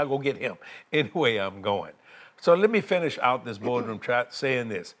get me, I'll go get Him. Anyway, I'm going. So let me finish out this boardroom chat saying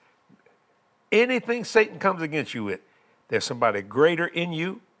this. Anything Satan comes against you with, there's somebody greater in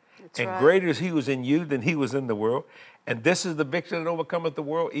you, That's and right. greater is He was in you than he was in the world. And this is the victory that overcometh the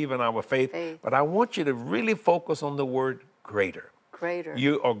world, even our faith. But I want you to really focus on the word greater. Greater.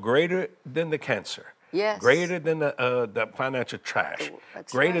 You are greater than the cancer. Yes. Greater than the financial trash.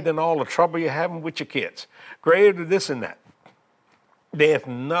 That's Greater right. than all the trouble you're having with your kids. Greater than this and that. There's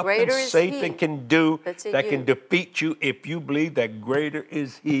nothing Greater is Satan He can do that's in that can you. defeat you if you believe that greater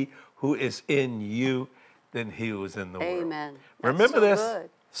is He who is in you than he who is in the world. Amen. That's Remember so this, good.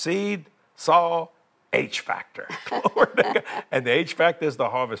 seed, soil, H factor. Glory to God. And the H factor is the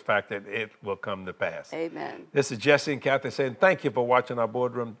harvest factor. It will come to pass. Amen. This is Jesse and Kathy saying thank you for watching our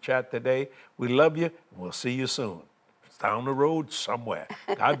boardroom chat today. We love you. We'll see you soon. It's down the road somewhere.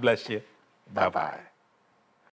 God bless you. Bye-bye.